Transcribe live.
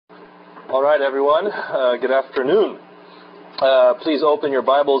All right, everyone. Good afternoon. Please open your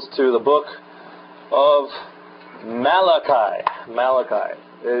Bibles to the book of Malachi. Malachi.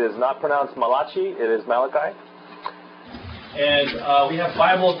 It is not pronounced Malachi. It is Malachi. And we have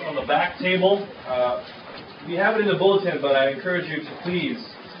Bibles on the back table. We have it in the bulletin, but I encourage you to please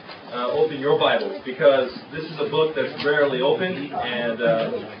open your Bibles, because this is a book that's rarely opened, and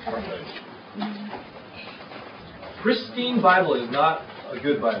pristine Bible is not a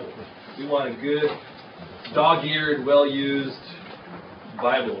good Bible. We want a good, dog-eared, well-used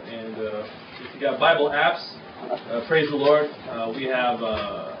Bible. And if you got Bible apps, praise the Lord. We have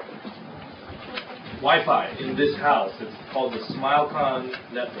Wi-Fi in this house. It's called the SmileCon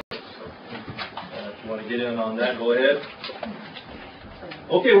Network. So if you want to get in on that, go ahead.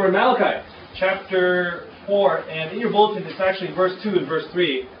 Okay, we're in Malachi, chapter 4. And in your bulletin, it's actually verse 2 and verse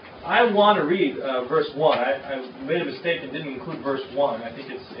 3. I want to read verse 1. I made a mistake and didn't include verse 1. I think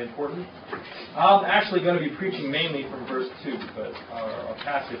it's important. I'm actually going to be preaching mainly from verse 2, but our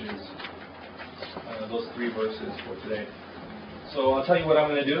passage is those 3 verses for today. So I'll tell you what I'm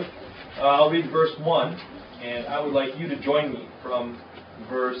going to do. I'll read verse 1, and I would like you to join me from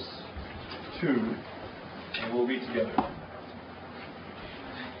verse 2, and we'll read together.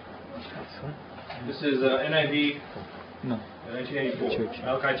 This is NIV. 1984,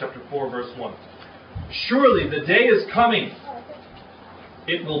 Malachi chapter 4, verse 1. Surely the day is coming.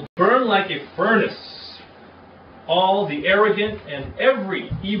 It will burn like a furnace. All the arrogant and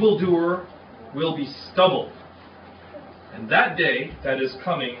every evildoer will be stubble. And that day that is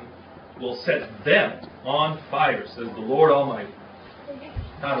coming will set them on fire, says the Lord Almighty.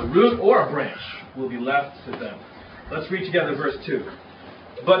 Not a root or a branch will be left to them. Let's read together verse 2.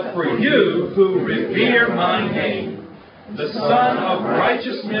 But for you who revere my name, the Son of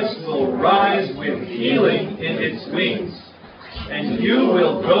Righteousness will rise with healing in its wings, and you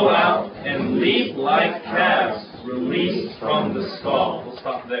will go out and leap like calves released from the stall. We'll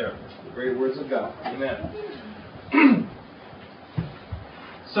stop there. The great words of God. Amen.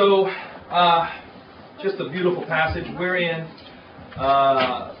 So, just a beautiful passage. We're in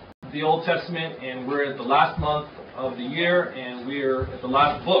the Old Testament, and we're at the last month of the year, and we're at the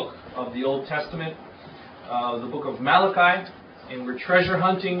last book of the Old Testament. The book of Malachi, and we're treasure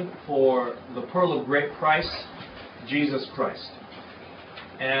hunting for the pearl of great price, Jesus Christ.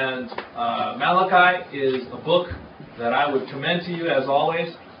 And Malachi is a book that I would commend to you as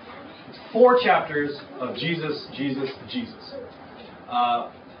always. It's 4 chapters of Jesus, Jesus, Jesus.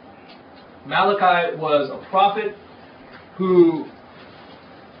 Malachi was a prophet who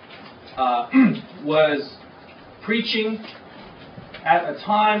was preaching at a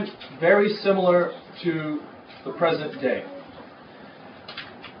time very similar to the present day.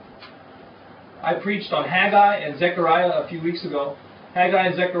 I preached on Haggai and Zechariah a few weeks ago. Haggai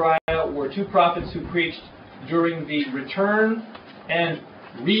and Zechariah were 2 prophets who preached during the return and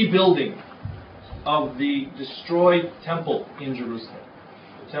rebuilding of the destroyed temple in Jerusalem.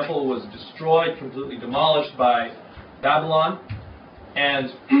 The temple was destroyed, completely demolished by Babylon,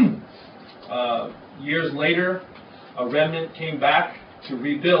 and years later, a remnant came back to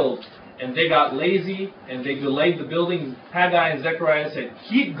rebuild. And they got lazy, and they delayed the building. Haggai and Zechariah said,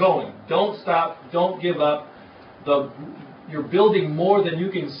 keep going. Don't stop. Don't give up. You're building more than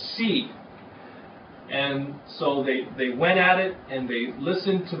you can see. And so they went at it, and they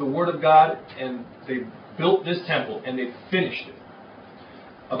listened to the Word of God, and they built this temple, and they finished it.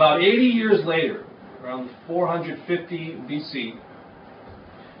 About 80 years later, around 450 BC,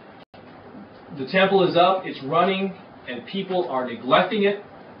 the temple is up, it's running, and people are neglecting it.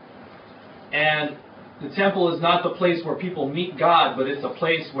 And the temple is not the place where people meet God, but it's a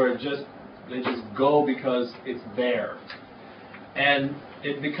place where they just go because it's there. And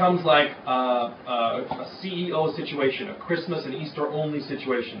it becomes like a CEO situation, a Christmas and Easter only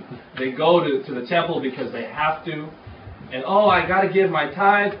situation. They go to the temple because they have to. And, I got to give my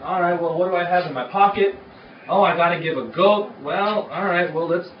tithe. All right, well, what do I have in my pocket? I got to give a goat. Well, all right, well,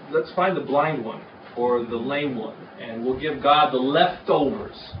 let's find the blind one or the lame one, and we'll give God the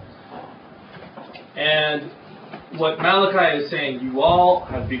leftovers. And what Malachi is saying, you all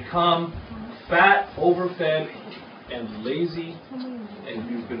have become fat, overfed, and lazy, and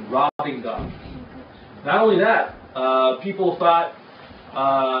you've been robbing God. Not only that, people thought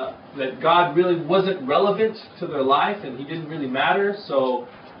that God really wasn't relevant to their life, and He didn't really matter. So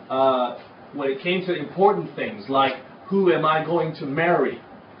when it came to important things like who am I going to marry,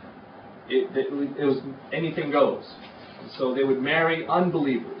 it was anything goes. So they would marry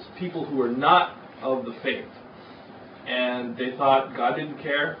unbelievers, people who were not of the faith. And they thought God didn't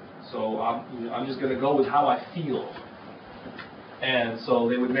care, so I'm just going to go with how I feel. And so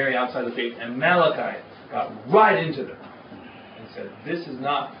they would marry outside the faith. And Malachi got right into them and said, this is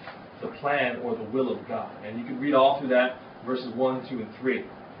not the plan or the will of God. And you can read all through that, verses 1, 2, and 3.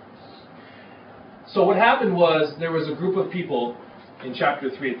 So what happened was, there was a group of people in chapter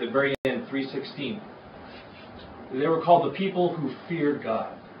 3, at the very end, 3:16. They were called the people who feared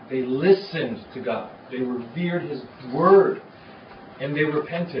God. They listened to God. They revered His Word. And they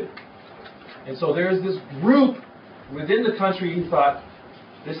repented. And so there's this group within the country who thought,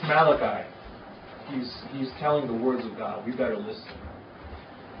 this Malachi, he's telling the words of God. We better listen.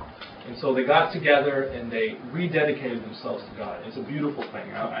 And so they got together and they rededicated themselves to God. It's a beautiful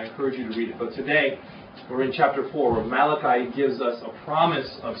thing. I encourage you to read it. But today, we're in chapter 4, where Malachi gives us a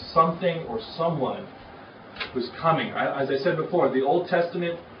promise of something or someone who's coming. As I said before, the Old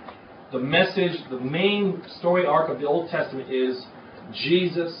Testament, the message, the main story arc of the Old Testament is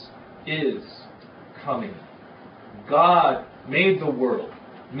Jesus is coming. God made the world.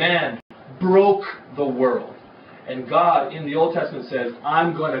 Man broke the world. And God, in the Old Testament, says,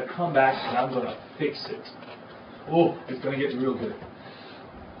 I'm going to come back and I'm going to fix it. Oh, it's going to get real good.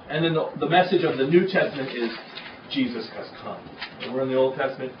 And then the message of the New Testament is, Jesus has come. And we're in the Old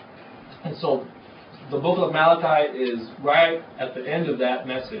Testament. And so the book of Malachi is right at the end of that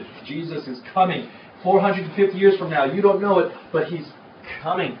message. Jesus is coming. 450 years from now. You don't know it, but He's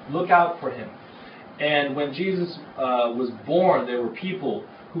coming. Look out for Him. And when Jesus was born, there were people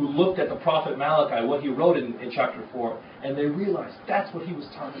who looked at the prophet Malachi, what he wrote in chapter 4, and they realized that's what he was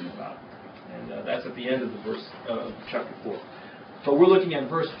talking about. And that's at the end of the verse of chapter 4. But we're looking at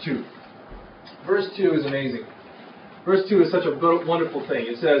verse 2. Verse 2 is amazing. Verse 2 is such a wonderful thing.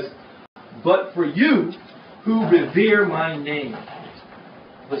 It says, but for you who revere my name,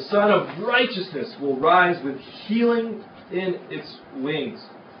 the Son of Righteousness will rise with healing in its wings.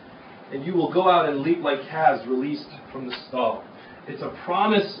 And you will go out and leap like calves released from the stall. It's a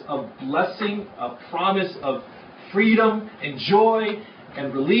promise of blessing, a promise of freedom and joy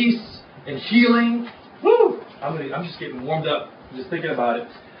and release and healing. Woo! I'm just getting warmed up just thinking about it.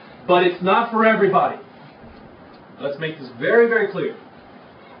 But it's not for everybody. Let's make this very, very clear.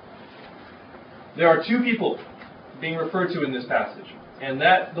 There are two people being referred to in this passage. And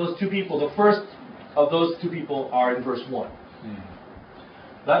those two people, the first of those two people are in verse 1.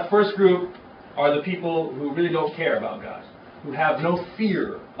 That first group are the people who really don't care about God, who have no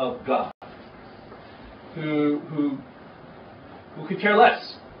fear of God, who could care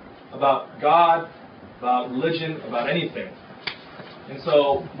less about God, about religion, about anything. And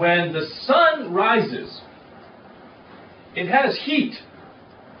so when the sun rises, it has heat.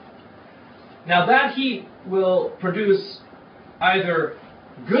 Now that heat will produce either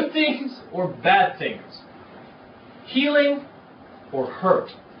good things or bad things, healing or hurt.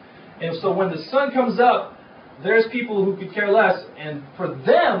 And so when the sun comes up, there's people who could care less, and for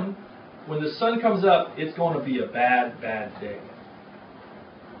them, when the sun comes up, it's going to be a bad, bad day.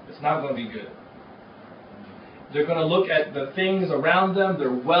 It's not going to be good. They're going to look at the things around them,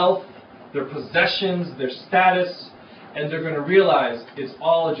 their wealth, their possessions, their status, and they're going to realize it's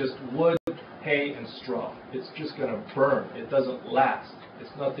all just wood, hay, and straw. It's just going to burn. It doesn't last.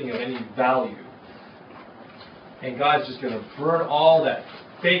 It's nothing of any value. And God's just going to burn all that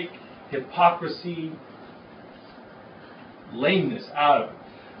fake hypocrisy, lameness out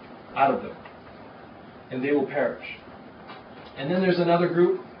of them. And they will perish. And then there's another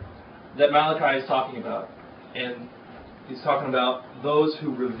group that Malachi is talking about. And he's talking about those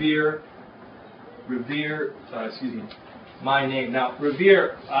who revere my name. Now,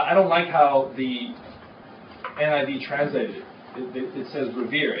 revere, I don't like how the NIV translated it. It says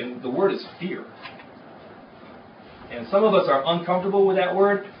revere, and the word is fear. And some of us are uncomfortable with that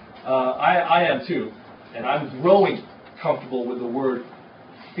word. I am too. And I'm growing comfortable with the word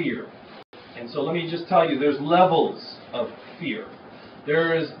fear. And so let me just tell you, there's levels of fear.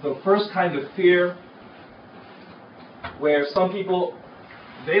 There is the first kind of fear where some people,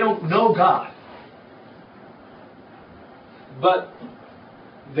 they don't know God, but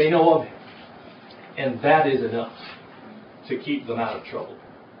they know of Him. And that is enough to keep them out of trouble.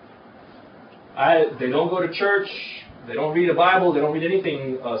 They don't go to church, they don't read a Bible, they don't read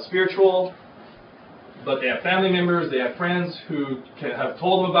anything spiritual, but they have family members, they have friends who have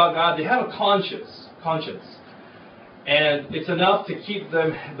told them about God. They have a conscience. And it's enough to keep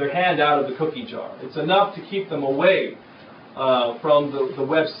their hand out of the cookie jar. It's enough to keep them away from the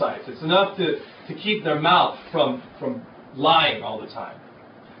websites. It's enough to keep their mouth from lying all the time.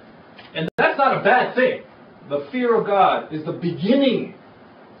 And that's not a bad thing. The fear of God is the beginning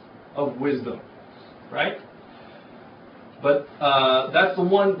of wisdom, right? But that's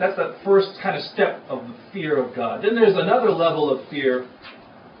that first kind of step of the fear of God. Then there's another level of fear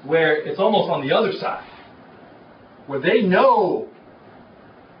where it's almost on the other side, where they know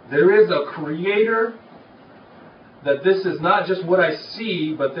there is a creator, that this is not just what I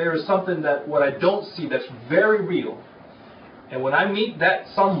see, but there is something that what I don't see that's very real. And when I meet that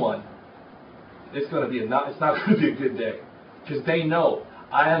someone, it's not going to be a good day, because they know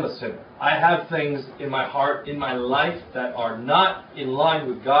I am a sinner. I have things in my heart, in my life, that are not in line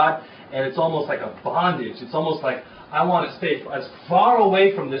with God, and it's almost like a bondage. It's almost like I want to stay as far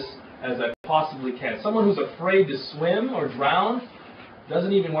away from this as I possibly can. Someone who's afraid to swim or drown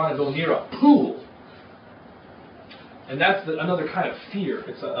doesn't even want to go near a pool. And that's another kind of fear.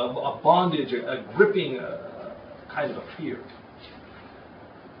 It's a bondage, a gripping kind of a fear.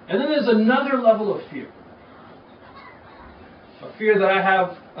 And then there's another level of fear. A fear that I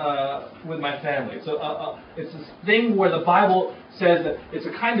have with my family. It's this thing where the Bible says that it's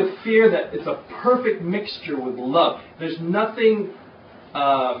a kind of fear that it's a perfect mixture with love. There's nothing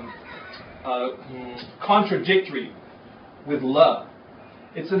contradictory with love.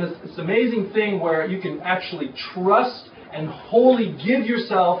 It's an amazing thing where you can actually trust and wholly give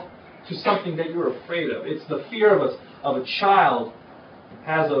yourself to something that you're afraid of. It's the fear of a child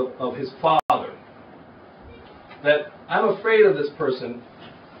has of his father. That I'm afraid of this person,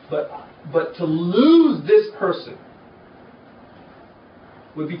 but to lose this person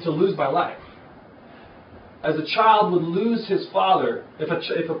would be to lose my life. As a child would lose his father,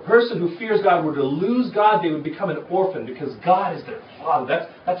 if a person who fears God were to lose God, they would become an orphan because God is their father.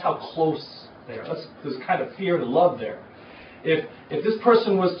 That's how close they are. There's a kind of fear and love there. If this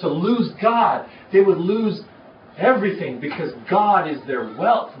person was to lose God, they would lose everything because God is their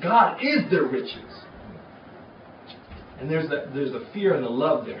wealth. God is their riches. And there's the fear and the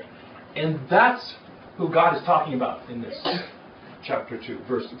love there. And that's who God is talking about in this chapter 4,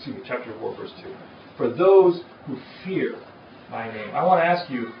 verse 2. For those who fear my name. I want to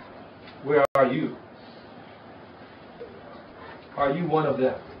ask you, where are you? Are you one of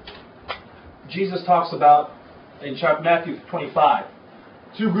them? Jesus talks about, in Matthew 25,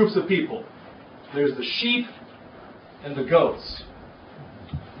 two groups of people. There's the sheep and the goats.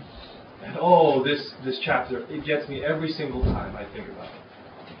 And this chapter, it gets me every single time I think about it.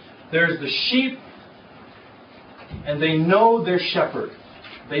 There's the sheep, and they know their shepherd.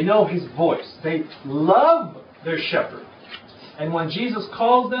 They know his voice. They love their shepherd. And when Jesus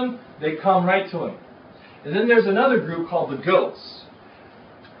calls them, they come right to him. And then there's another group called the goats.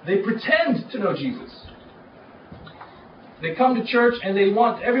 They pretend to know Jesus. They come to church and they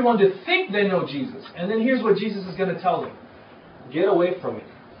want everyone to think they know Jesus. And then here's what Jesus is going to tell them. Get away from me.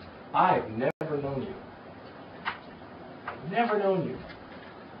 I've never known you. I've never known you.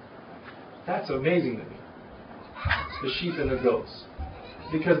 That's amazing to me. The sheep and the goats.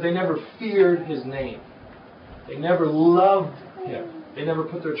 Because they never feared his name. They never loved him. They never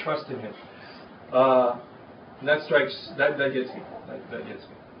put their trust in him. That gets me. That gets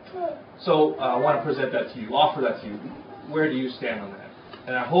me. So I want to present that to you, offer that to you. Where do you stand on that?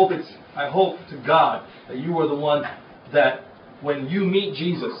 And I hope to God that you are the one that when you meet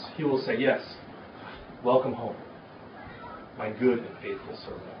Jesus, he will say, yes, welcome home, my good and faithful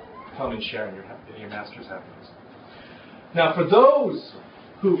servant. Come and share in your master's happiness. Now, for those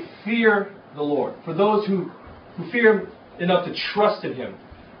who fear the Lord, for those who fear him enough to trust in him,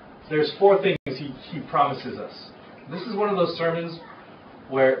 there's 4 things he promises us. This is one of those sermons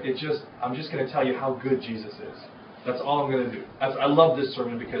where I'm just going to tell you how good Jesus is. That's all I'm going to do. I love this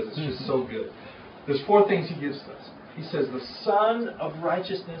sermon because it's just so good. There's 4 things he gives us. He says, the Son of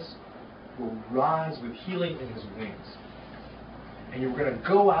Righteousness will rise with healing in his wings. And you're going to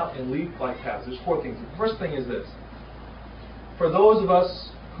go out and lead like paths. There's 4 things. The first thing is this. For those of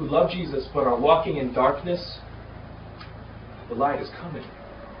us who love Jesus but are walking in darkness, the light is coming.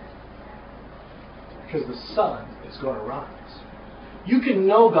 Because the sun is going to rise. You can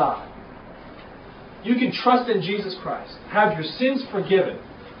know God. You can trust in Jesus Christ. Have your sins forgiven.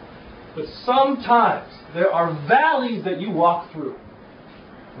 But sometimes there are valleys that you walk through.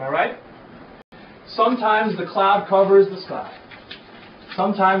 Am I right? Sometimes the cloud covers the sky.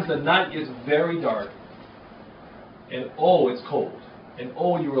 Sometimes the night is very dark. And it's cold. And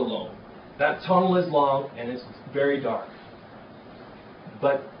you're alone. That tunnel is long and it's very dark.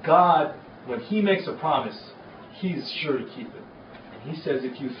 But God, when he makes a promise, he's sure to keep it. And he says,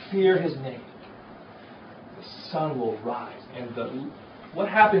 if you fear his name, the sun will rise. And what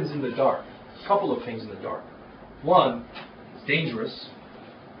happens in the dark? A couple of things in the dark. One, it's dangerous.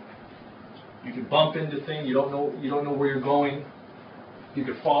 You can bump into things. You don't know where you're going. You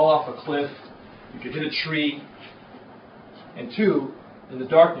could fall off a cliff. You could hit a tree. And two, in the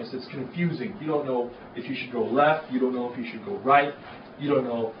darkness, it's confusing. You don't know if you should go left. You don't know if you should go right. You don't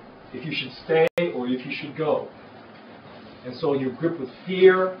know if you should stay or if you should go. And so you're gripped with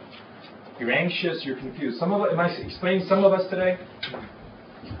fear. You're anxious. You're confused. Am I explaining some of us today?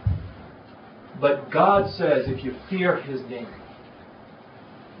 But God says if you fear His name,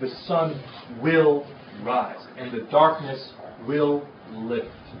 the sun will rise and the darkness will lift.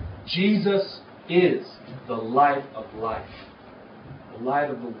 Jesus is the light of life. The light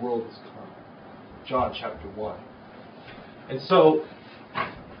of the world is come. John chapter 1. And so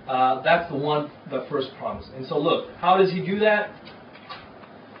that's the first promise. And so look, how does He do that?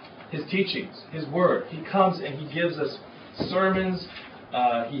 His teachings, His word. He comes and He gives us sermons.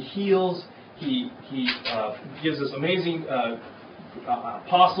 He heals. He gives us amazing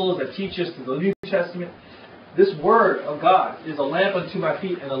apostles that teach us through the New Testament. This word of God is a lamp unto my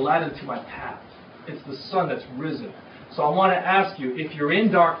feet and a light unto my path. It's the sun that's risen. So I want to ask you, if you're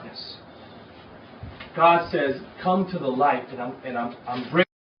in darkness, God says, come to the light, and I'm bringing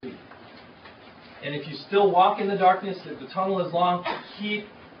you. And if you still walk in the darkness, if the tunnel is long, keep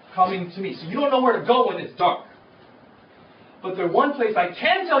coming to me. So you don't know where to go when it's dark. But the one place I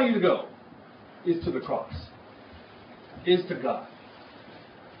can tell you to go is to the cross, is to God.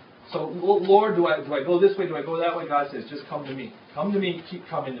 So, Lord, do I go this way? Do I go that way? God says, just come to me. Come to me. Keep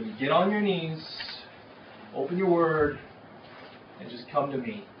coming to me. Get on your knees. Open your word. And just come to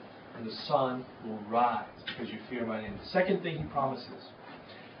me. And the sun will rise because you fear my name. The second thing He promises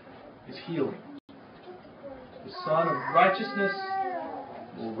is healing. The sun of righteousness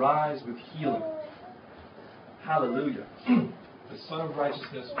will rise with healing. Hallelujah. The sun of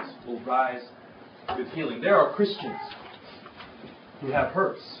righteousness will rise with healing. There are Christians who have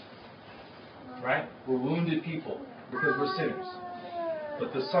hurts. Right? We're wounded people because we're sinners.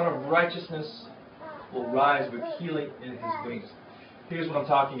 But the Son of Righteousness will rise with healing in His wings. Here's what I'm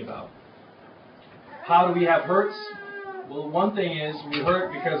talking about. How do we have hurts? Well, one thing is we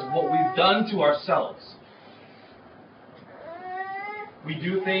hurt because of what we've done to ourselves. We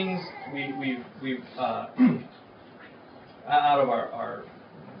do things we've out of our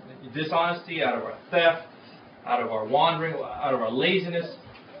dishonesty, out of our theft, out of our wandering, out of our laziness.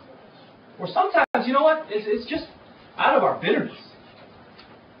 Or sometimes, you know what? It's just out of our bitterness.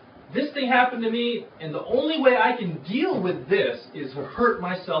 This thing happened to me, and the only way I can deal with this is to hurt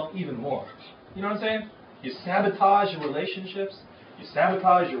myself even more. You know what I'm saying? You sabotage your relationships. You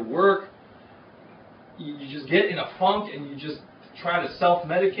sabotage your work. You just get in a funk, and you just try to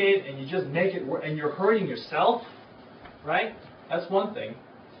self-medicate, and you just make it work, and you're hurting yourself. Right? That's one thing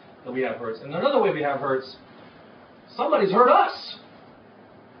that we have hurts. And another way we have hurts, somebody's hurt us.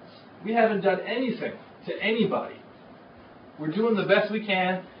 We haven't done anything to anybody. We're doing the best we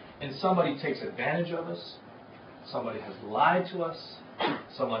can, and somebody takes advantage of us. Somebody has lied to us.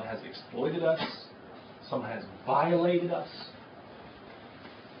 Someone has exploited us. Someone has violated us.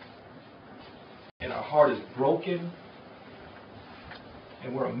 And our heart is broken.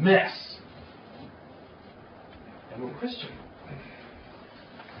 And we're a mess. And we're Christian.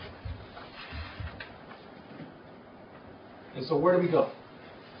 And so where do we go?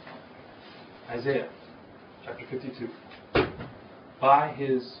 Isaiah chapter 52. By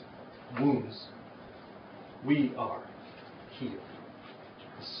His wounds we are healed.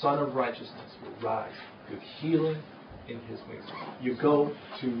 The Son of Righteousness will rise with healing in His wings. You go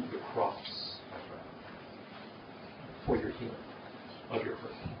to the cross, my friend, for your healing of your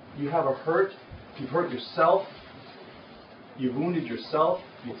hurt. You have a hurt. You've hurt yourself. You've wounded yourself.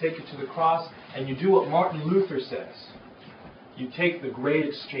 You take it to the cross, and you do what Martin Luther says. You take the great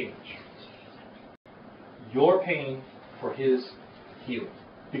exchange. Your pain for His healing.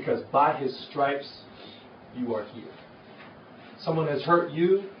 Because by His stripes, you are healed. Someone has hurt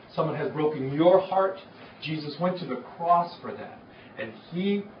you. Someone has broken your heart. Jesus went to the cross for that. And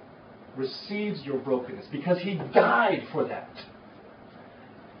He receives your brokenness because He died for that.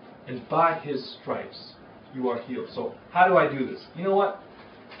 And by His stripes, you are healed. So how do I do this? You know what?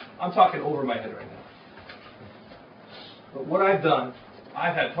 I'm talking over my head right now. But what I've done,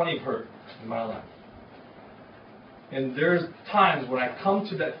 I've had plenty of hurt in my life. And there's times when I come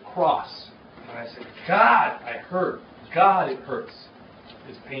to that cross and I say, God, I hurt. God, it hurts.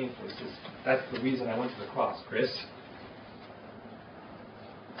 It's painful. That's the reason I went to the cross, Kris.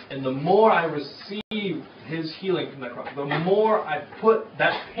 And the more I receive His healing from that cross, the more I put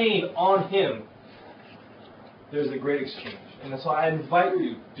that pain on Him, there's a great exchange. And so I invite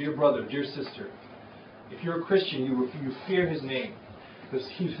you, dear brother, dear sister, if you're a Christian, you fear His name. Because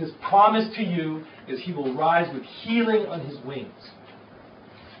His promise to you is He will rise with healing on His wings.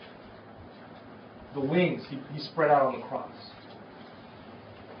 the wings he spread out on the cross.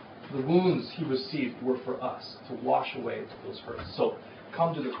 The wounds he received were for us, to wash away those hurts. So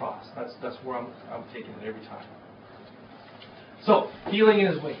come to the cross. That's where I'm taking it every time. So, healing in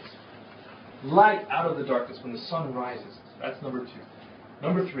his wings. Light out of the darkness when the sun rises. That's number 2.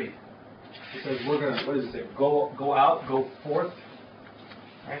 Number 3. It says we're going to, what does it say? Go out, go forth.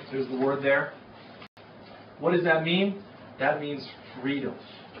 Right? There's the word there. What does that mean? That means freedom.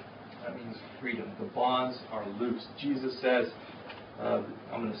 That means freedom. The bonds are loosed. Jesus says, I'm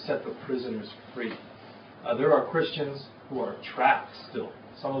going to set the prisoners free. There are Christians who are trapped still.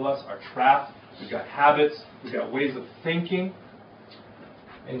 Some of us are trapped. We've got habits. We've got ways of thinking.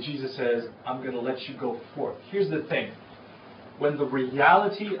 And Jesus says, I'm going to let you go forth. Here's the thing. When the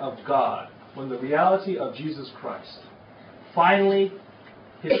reality of God, when the reality of Jesus Christ finally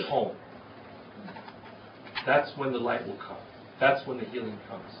hits home, that's when the light will come. That's when the healing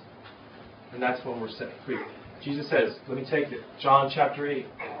comes. And that's when we're set free. Jesus says, let me take it. John chapter 8.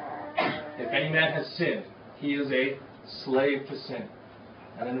 If any man has sinned, he is a slave to sin.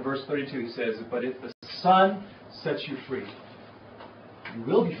 And then in verse 32 he says, but if the Son sets you free, you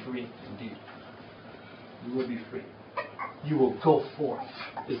will be free indeed. You will be free. You will go forth,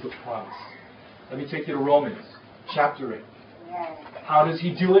 is the promise. Let me take you to Romans chapter 8. How does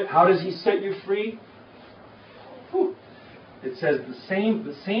he do it? How does he set you free? Whew. It says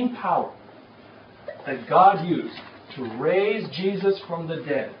the same power that God used to raise Jesus from the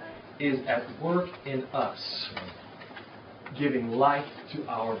dead is at work in us, giving life to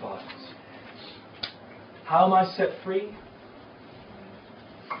our bodies. How am I set free?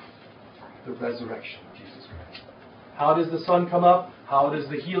 The resurrection of Jesus Christ. How does the sun come up? How does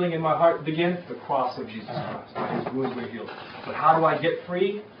the healing in my heart begin? The cross of Jesus Christ. His wounds were healed. But how do I get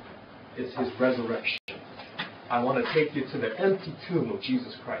free? It's his resurrection. I want to take you to the empty tomb of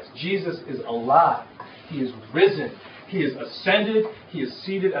Jesus Christ. Jesus is alive. He is risen. He is ascended. He is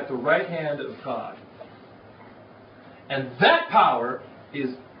seated at the right hand of God. And that power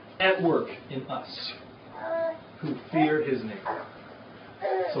is at work in us who fear his name.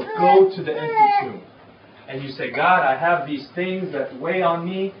 So go to the empty tomb. And you say, God, I have these things that weigh on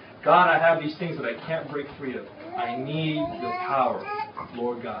me. God, I have these things that I can't break free of. I need the power.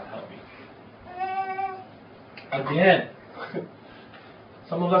 Lord God, help me. Again,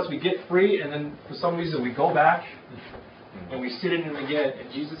 some of us, we get free, and then for some reason we go back and we sit in it again.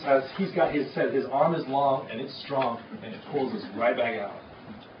 And Jesus he's got his arm is long and it's strong, and it pulls us right back out.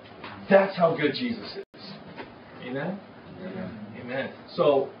 That's how good Jesus is. Amen? Amen. Amen.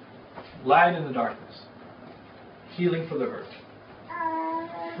 So, light in the darkness, healing for the hurt,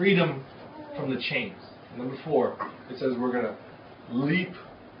 freedom from the chains. And number 4, it says we're going to leap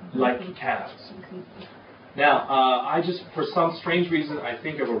like calves. Now, I just, for some strange reason, I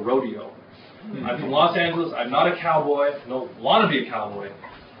think of a rodeo. I'm from Los Angeles. I'm not a cowboy. I don't want to be a cowboy.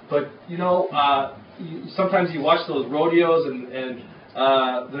 But, sometimes you watch those rodeos, and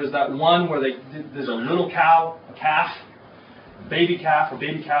there's that one where there's a little cow, a calf, baby calf, or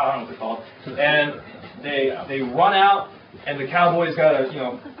baby cow, I don't know what they're called. And they run out, and the cowboy's got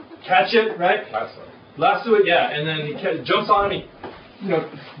to, catch it, right? Lasso it, yeah. And then he jumps on him,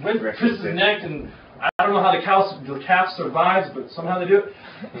 twists his neck, and I don't know how the calf survives, but somehow they do it.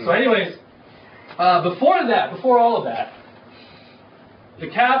 So anyways, before all of that, the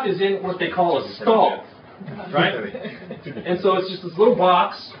calf is in what they call a stall, right? And so it's just this little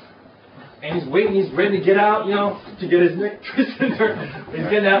box, and he's waiting, he's ready to get out, to get his neck twisted. He's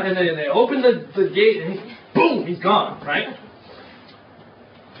getting out, and then they open the gate, and boom, he's gone, right?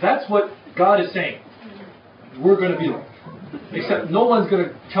 That's what God is saying. We're going to be like. Except no one's going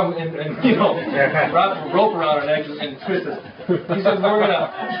to come in and wrap a rope around our necks and twist us. He says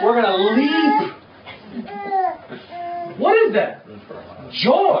we're gonna leap. What is that?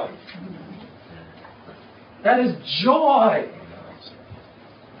 Joy. That is joy.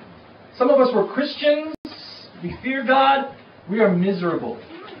 Some of us were Christians. We fear God. We are miserable.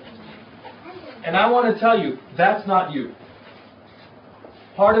 And I want to tell you, that's not you.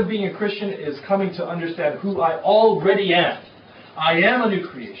 Part of being a Christian is coming to understand who I already am. I am a new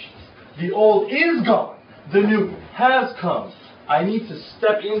creation. The old is gone. The new has come. I need to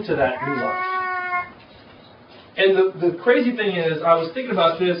step into that new life. And the crazy thing is, I was thinking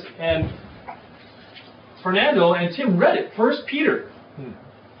about this, and Fernando and Tim read it. 1 Peter.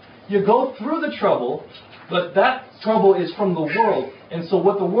 You go through the trouble, but that trouble is from the world. And so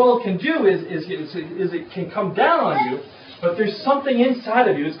what the world can do is it can come down on you, but there's something inside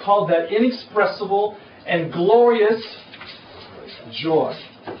of you. It's called that inexpressible and glorious joy.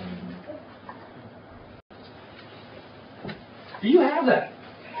 Do you have that?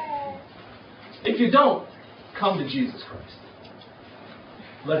 It you don't, come to Jesus Christ.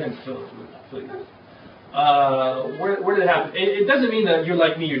 Let him fill you. Where did it happen? It doesn't mean that you're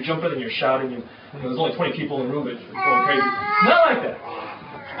like me, you're jumping and you're shouting, and there's only 20 people in the room and you're going crazy. Not like that.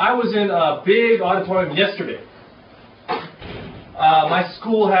 I was in a big auditorium yesterday. My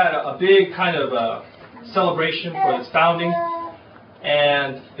school had a big kind of celebration for its founding,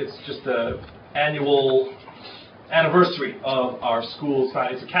 and it's just the annual anniversary of our school's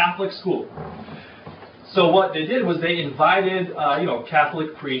founding. It's a Catholic school. So what they did was they invited,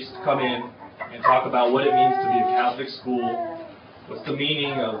 Catholic priests to come in and talk about what it means to be a Catholic school, what's the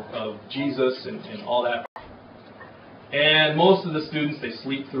meaning of Jesus and all that. And most of the students, they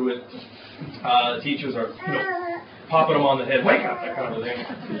sleep through it. The teachers are, popping them on the head, wake up, that kind of thing.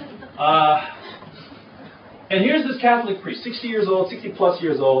 And here's this Catholic priest, 60 years old, 60 plus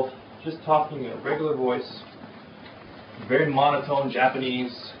years old, just talking in a regular voice, very monotone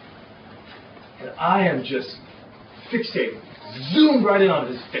Japanese. And I am just fixated, zoomed right in on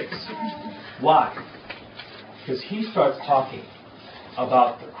his face. Why? Because he starts talking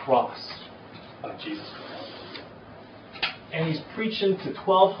about the cross of Jesus Christ. And he's preaching to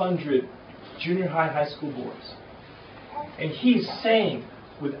 1,200 junior high school boys. And he's saying,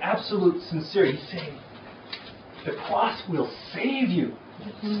 with absolute sincerity, he's saying, the cross will save you.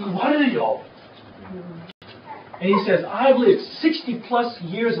 What are y'all? And he says, I've lived 60 plus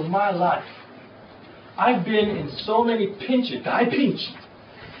years of my life. I've been in so many pinches,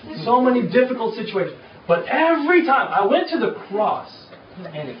 so many difficult situations. But every time I went to the cross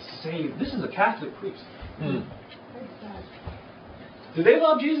and it saved. This is a Catholic priest. Do they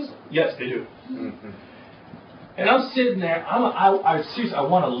love Jesus? Yes, they do. And I'm sitting there, seriously, I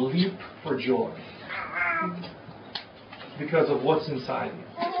want to leap for joy because of what's inside me.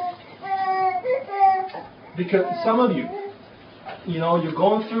 Because some of you, you're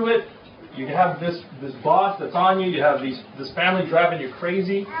going through it. You have this boss that's on you. You have this family driving you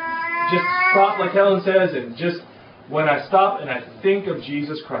crazy. Just stop, like Helen says, and just when I stop and I think of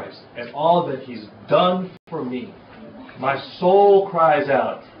Jesus Christ and all that He's done for me, my soul cries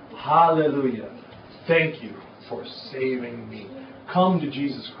out, hallelujah, thank you for saving me. Come to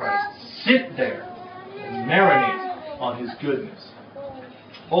Jesus Christ. Sit there and marinate on His goodness.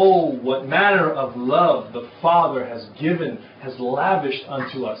 Oh, what manner of love the Father has given, has lavished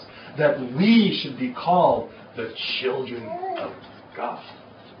unto us, that we should be called the children of God.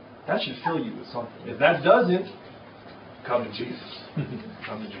 That should fill you with something. If that doesn't, come to Jesus.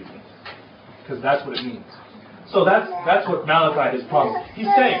 Come to Jesus. Because that's what it means. So that's what Malachi has promised. He's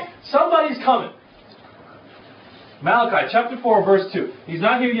saying, somebody's coming. Malachi chapter 4, verse 2. He's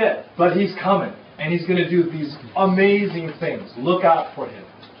not here yet, but He's coming. And He's going to do these amazing things. Look out for Him.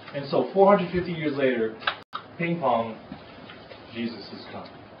 And so 450 years later, ping pong, Jesus has come.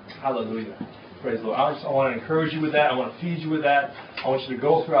 Hallelujah. Praise the Lord. I want to encourage you with that. I want to feed you with that. I want you to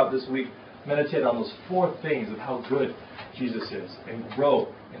go throughout this week, meditate on those 4 things of how good Jesus is, and grow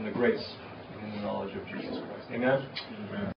in the grace and in the knowledge of Jesus Christ. Amen?